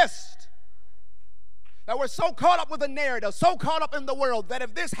resist? That we're so caught up with the narrative, so caught up in the world, that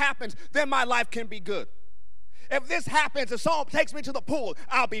if this happens, then my life can be good. If this happens, if someone takes me to the pool,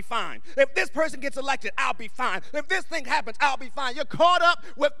 I'll be fine. If this person gets elected, I'll be fine. If this thing happens, I'll be fine. You're caught up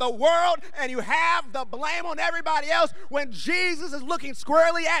with the world, and you have the blame on everybody else when Jesus is looking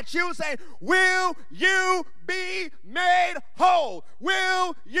squarely at you saying, will you be made whole?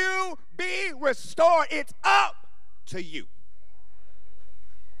 Will you be restored? It's up to you.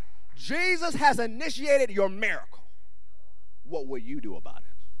 Jesus has initiated your miracle. What will you do about it?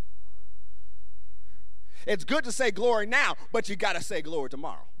 It's good to say glory now, but you got to say glory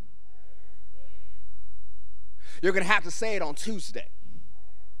tomorrow. You're going to have to say it on Tuesday.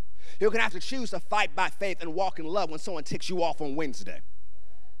 You're going to have to choose to fight by faith and walk in love when someone ticks you off on Wednesday.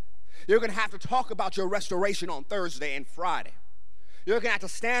 You're going to have to talk about your restoration on Thursday and Friday. You're going to have to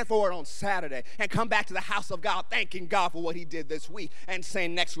stand for it on Saturday and come back to the house of God thanking God for what he did this week and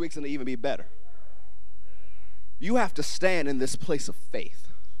saying next week's going to even be better. You have to stand in this place of faith.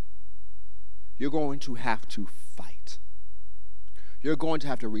 You're going to have to fight. You're going to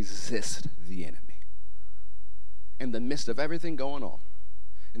have to resist the enemy. In the midst of everything going on,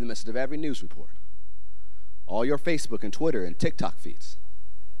 in the midst of every news report, all your Facebook and Twitter and TikTok feeds,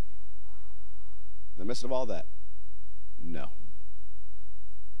 in the midst of all that, no.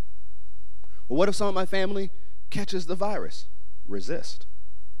 Well, what if some of my family catches the virus? Resist.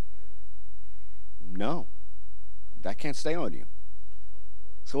 No. That can't stay on you.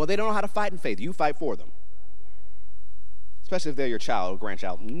 So, well, they don't know how to fight in faith. You fight for them. Especially if they're your child or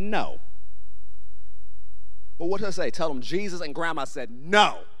grandchild. No. Well, what do I say? Tell them Jesus and grandma said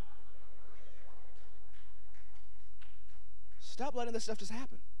no. Stop letting this stuff just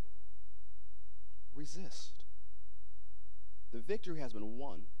happen. Resist. The victory has been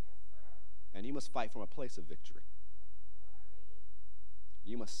won, and you must fight from a place of victory.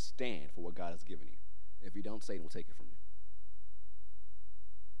 You must stand for what God has given you. If you don't, Satan will take it from you.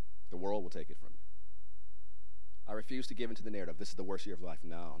 The world will take it from you. I refuse to give into the narrative. This is the worst year of life.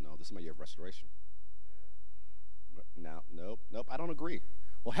 No, this is my year of restoration. No, nope, I don't agree.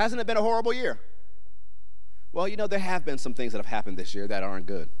 Well, hasn't it been a horrible year? Well, there have been some things that have happened this year that aren't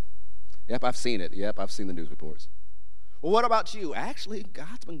good. Yep, I've seen it. Yep, I've seen the news reports. Well, what about you? Actually,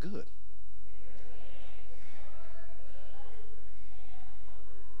 God's been good.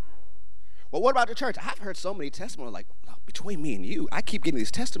 Well, what about the church? I've heard so many testimonies, like, between me and you, I keep getting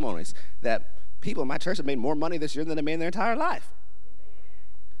these testimonies that people in my church have made more money this year than they made in their entire life.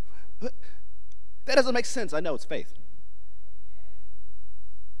 But that doesn't make sense. I know it's faith.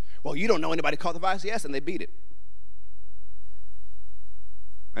 Well, you don't know anybody caught the virus? Yes, and they beat it.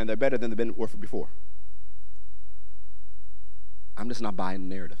 And they're better than they've were before. I'm just not buying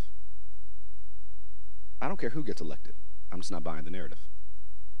the narrative. I don't care who gets elected. I'm just not buying the narrative.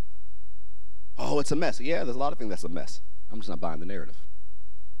 Oh, it's a mess. Yeah, there's a lot of things that's a mess. I'm just not buying the narrative.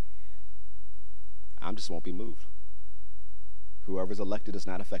 I just won't be moved. Whoever's elected does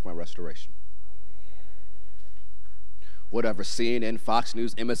not affect my restoration. Whatever CNN, Fox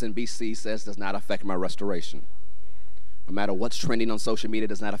News, MSNBC says does not affect my restoration. No matter what's trending on social media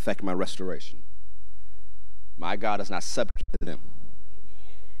does not affect my restoration. My God is not subject to them.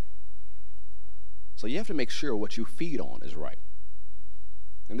 So you have to make sure what you feed on is right.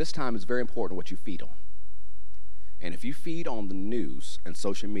 And this time it's very important what you feed on. And if you feed on the news and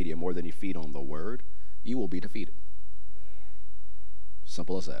social media more than you feed on the word, you will be defeated.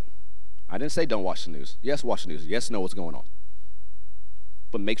 Simple as that. I didn't say don't watch the news. Yes, watch the news. Yes, know what's going on.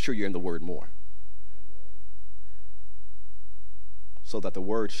 But make sure you're in the word more, so that the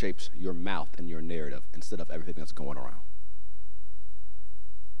word shapes your mouth and your narrative instead of everything that's going around.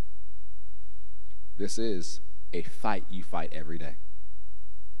 This is a fight you fight every day.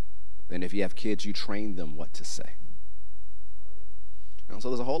 Then if you have kids, you train them what to say. And so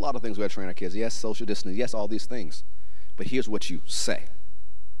there's a whole lot of things we have to train our kids. Yes, social distancing. Yes, all these things. But here's what you say.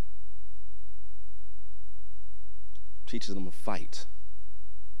 Teach them to fight.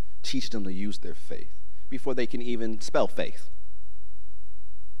 Teach them to use their faith. Before they can even spell faith,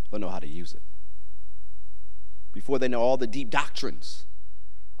 they'll know how to use it. Before they know all the deep doctrines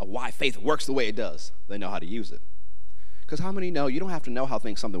of why faith works the way it does, they know how to use it. Because how many know you don't have to know how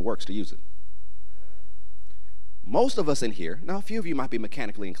something works to use it? Most of us in here, now a few of you might be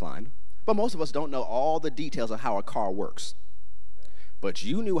mechanically inclined, but most of us don't know all the details of how a car works. But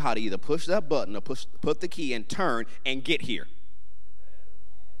you knew how to either push that button or put the key and turn and get here.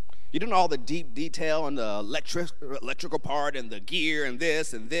 You didn't know all the deep detail and the electrical part and the gear and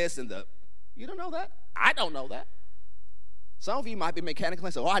this and the, you don't know that? I don't know that. Some of you might be mechanically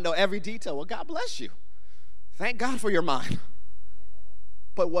and say, oh, I know every detail. Well, God bless you. Thank God for your mind.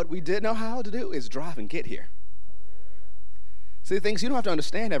 But what we did know how to do is drive and get here. See, the things, you don't have to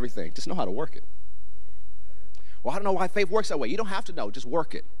understand everything. Just know how to work it. Well, I don't know why faith works that way. You don't have to know. Just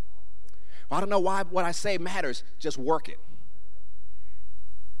work it. Well, I don't know why what I say matters. Just work it.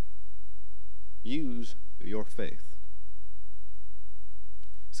 Use your faith.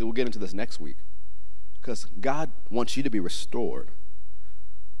 See, we'll get into this next week, because God wants you to be restored,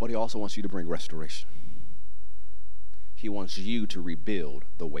 but he also wants you to bring restoration. He wants you to rebuild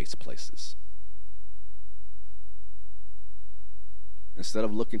the waste places. Instead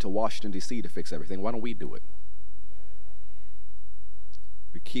of looking to Washington, D.C. to fix everything, why don't we do it?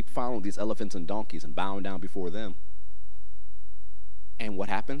 We keep following these elephants and donkeys and bowing down before them. And what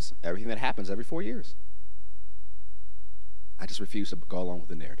happens? Everything that happens every 4 years. I just refuse to go along with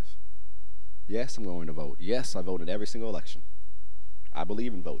the narrative. Yes, I'm going to vote. Yes, I vote in every single election. I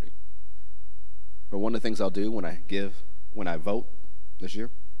believe in voting. But one of the things I'll do when I vote this year,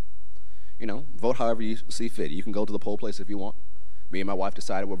 vote however you see fit. You can go to the poll place if you want. Me and my wife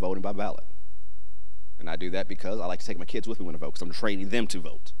decided we're voting by ballot. And I do that because I like to take my kids with me when I vote, because I'm training them to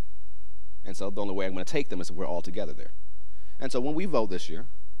vote. And so the only way I'm going to take them is if we're all together there. And so when we vote this year,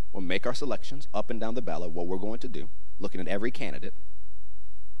 we'll make our selections up and down the ballot, what we're going to do, looking at every candidate.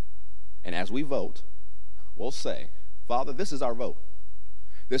 And as we vote, we'll say, Father, this is our vote.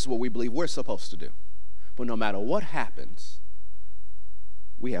 This is what we believe we're supposed to do. But no matter what happens,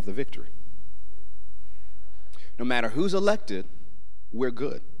 we have the victory. No matter who's elected, we're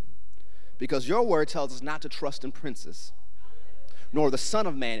good. Because your word tells us not to trust in princes, nor the Son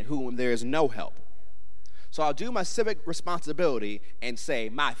of Man in whom there is no help. So I'll do my civic responsibility and say,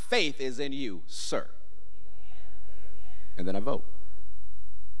 my faith is in you, sir. And then I vote.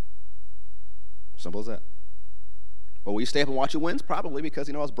 Simple as that. Well, will you stay up and watch your wins? Probably, because,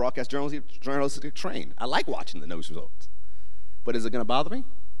 I was broadcast journalistic trained. I like watching the news results. But is it going to bother me?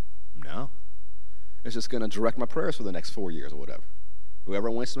 No. It's just going to direct my prayers for the next 4 years or whatever. Whoever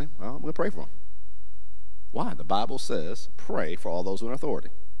wins me, well, I'm going to pray for them. Why? The Bible says pray for all those who are in authority.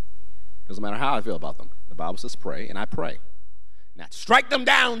 Doesn't matter how I feel about them. The Bible says pray, and I pray. Not strike them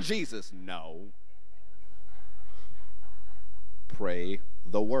down, Jesus. No. Pray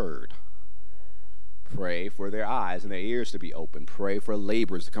the word. Pray for their eyes and their ears to be open. Pray for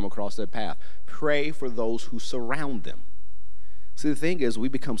laborers to come across their path. Pray for those who surround them. See, the thing is, we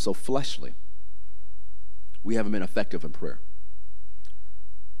become so fleshly, we haven't been effective in prayer.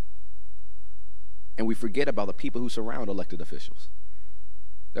 And we forget about the people who surround elected officials.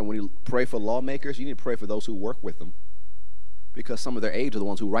 That when you pray for lawmakers, you need to pray for those who work with them, because some of their aides are the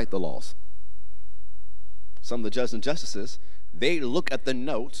ones who write the laws. Some of the judges and justices, they look at the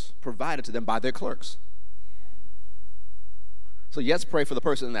notes provided to them by their clerks. So yes, pray for the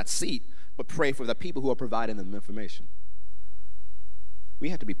person in that seat, but pray for the people who are providing them information. We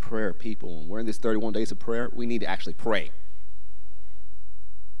have to be prayer people. When we're in these 31 days of prayer, we need to actually pray.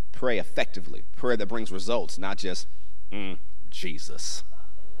 Pray effectively. Prayer that brings results, not just, Jesus.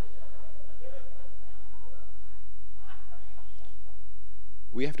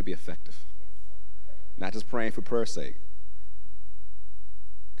 We have to be effective. Not just praying for prayer's sake.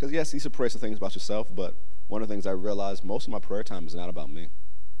 Because yes, you should pray some things about yourself, but one of the things I realized, most of my prayer time is not about me.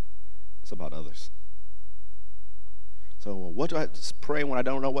 It's about others. So what do I just pray when I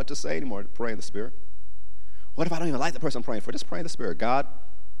don't know what to say anymore? Pray in the Spirit. What if I don't even like the person I'm praying for? Just pray in the Spirit. God,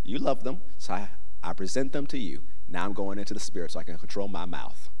 you love them, so I present them to you. Now I'm going into the Spirit so I can control my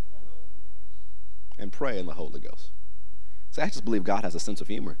mouth. And pray in the Holy Ghost. So I just believe God has a sense of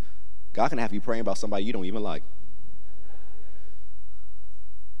humor. God can have you praying about somebody you don't even like.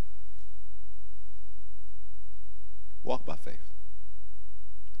 Walk by faith.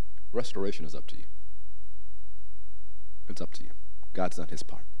 Restoration is up to you. It's up to you. God's done his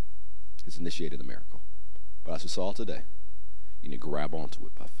part. He's initiated the miracle. But as we saw today, you need to grab onto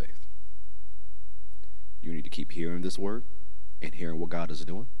it by faith. You need to keep hearing this word and hearing what God is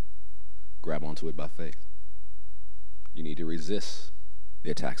doing. Grab onto it by faith. You need to resist the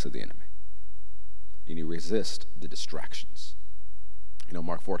attacks of the enemy. You need to resist the distractions. You know,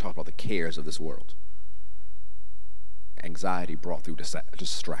 Mark 4 talked about the cares of this world. Anxiety brought through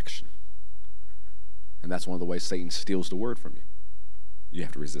distraction. And that's one of the ways Satan steals the word from you. You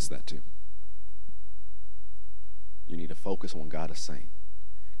have to resist that too. You need to focus on what God is saying.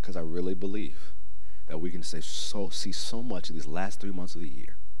 Because I really believe that we can see so much in these last 3 months of the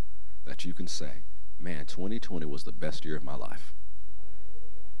year that you can say, man, 2020 was the best year of my life.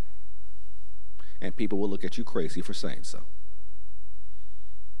 And people will look at you crazy for saying so.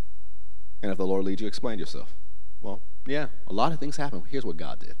 And if the Lord leads you, explain yourself. Well, yeah, a lot of things happen. Here's what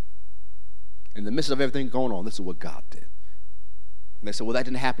God did. In the midst of everything going on, this is what God did. And they said, well, that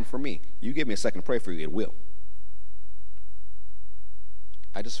didn't happen for me. You give me a second to pray for you, it will.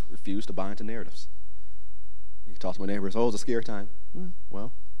 I just refuse to buy into narratives. You talk to my neighbors, oh, it's a scary time.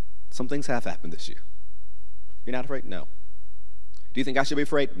 Well, some things have happened this year. You're not afraid? No. Do you think I should be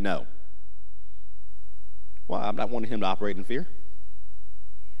afraid? No. Well, I'm not wanting him to operate in fear.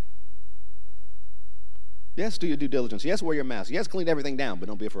 Yes, do your due diligence. Yes, wear your mask. Yes, clean everything down, but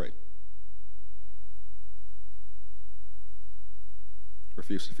don't be afraid.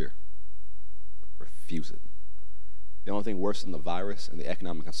 Refuse to fear. Refuse it. The only thing worse than the virus and the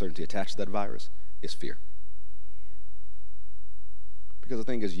economic uncertainty attached to that virus is fear. Because the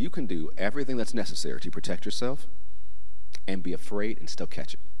thing is, you can do everything that's necessary to protect yourself and be afraid and still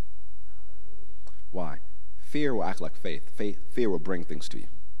catch it. Why? Fear will act like faith. Fear will bring things to you.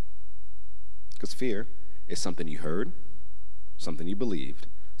 Because fear is something you heard, something you believed,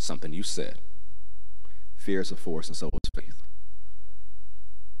 something you said. Fear is a force, and so is faith.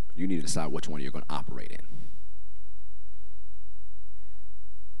 You need to decide which one you're going to operate in.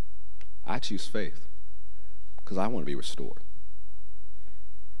 I choose faith because I want to be restored.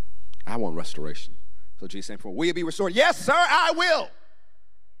 I want restoration. So Jesus saying, will you be restored? Yes, sir, I will.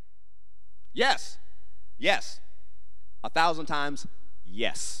 Yes. Yes. 1,000 times,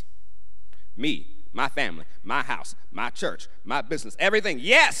 yes. Me, my family, my house, my church, my business, everything,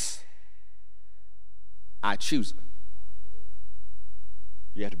 yes. I choose it.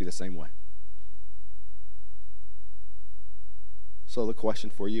 You have to be the same way. So the question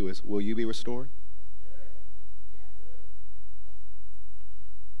for you is, will you be restored?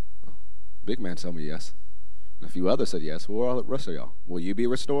 Oh, big man told me yes. And a few others said yes. Well, all the rest of y'all, will you be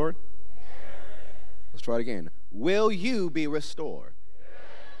restored? Let's try it again. Will you be restored?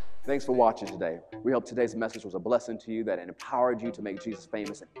 Thanks for watching today. We hope today's message was a blessing to you, that it empowered you to make Jesus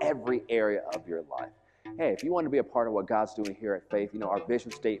famous in every area of your life. Hey, if you want to be a part of what God's doing here at Faith, our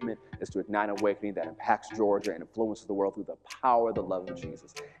vision statement is to ignite awakening that impacts Georgia and influences the world through the power of the love of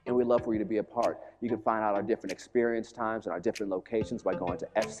Jesus. And we'd love for you to be a part. You can find out our different experience times and our different locations by going to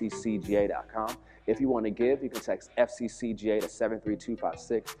fccga.com. If you want to give, you can text FCCGA to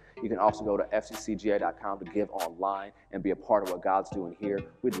 73256. You can also go to fccga.com to give online and be a part of what God's doing here.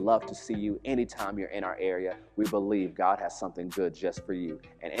 We'd love to see you anytime you're in our area. We believe God has something good just for you.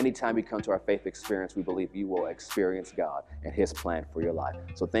 And anytime you come to our faith experience, we believe you will experience God and his plan for your life.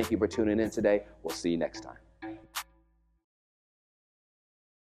 So thank you for tuning in today. We'll see you next time.